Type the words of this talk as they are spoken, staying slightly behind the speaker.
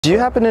Do you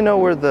happen to know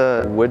where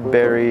the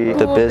Woodbury,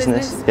 the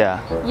business?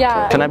 Yeah.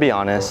 Yeah. Can I be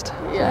honest?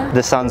 Yeah.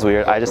 This sounds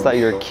weird. I just thought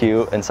you were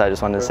cute, and so I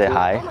just wanted to say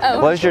hi. Oh.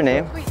 What is your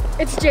name?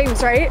 It's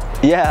James, right?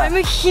 Yeah. I'm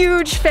a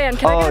huge fan.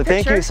 Can I get a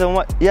thank picture? you so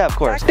much. Yeah, of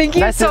course. Thank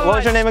you so much. What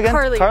was your name again?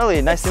 Carly.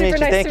 Carly, nice to meet you.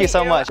 Super nice Thank to you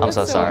so meet much. you. I'm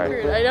so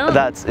sorry. Rude. I know.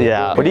 That's,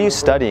 yeah. What are you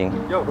studying?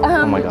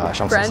 Oh my gosh,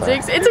 I'm so sorry.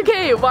 Forensics. It's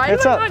okay. Why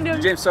What's do I up? not know?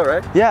 James So,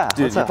 right? Yeah.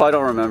 Dude, what's you up? probably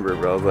don't remember,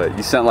 bro, but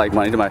you sent like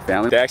money to my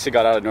family. They actually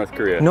got out of North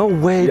Korea. No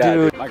way, Yeah,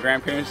 dude. My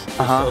grandparents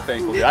are so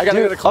thankful. Dude. I gotta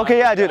Dude, go to class. okay,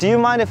 yeah, dude. Do you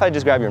mind if I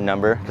just grab your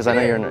number? Because I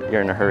know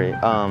you're in a hurry.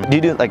 Do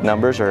you do like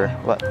numbers or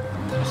what?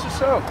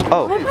 So,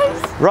 Oh,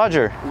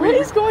 Roger. What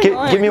is going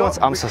on? Give me one.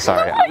 I'm so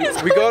sorry.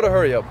 We gotta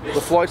hurry up.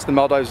 The flight to the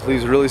Maldives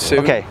leaves really soon.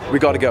 Okay. We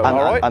gotta go. All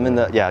right. I'm in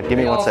the. Yeah. Give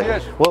me 1 second.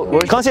 Concierge.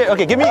 Well, concierge.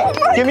 Okay. Give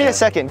me a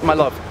second. My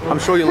love, I'm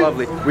sure you're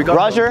lovely. We got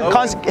Roger.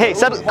 Hey,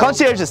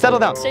 concierge, settle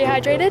down. Stay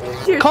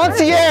hydrated.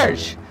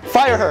 Concierge.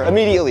 Fire her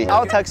immediately.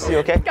 I'll text you.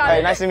 Okay. All right.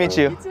 it. Nice to meet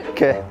you.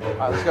 Okay.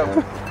 All right, let's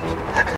go.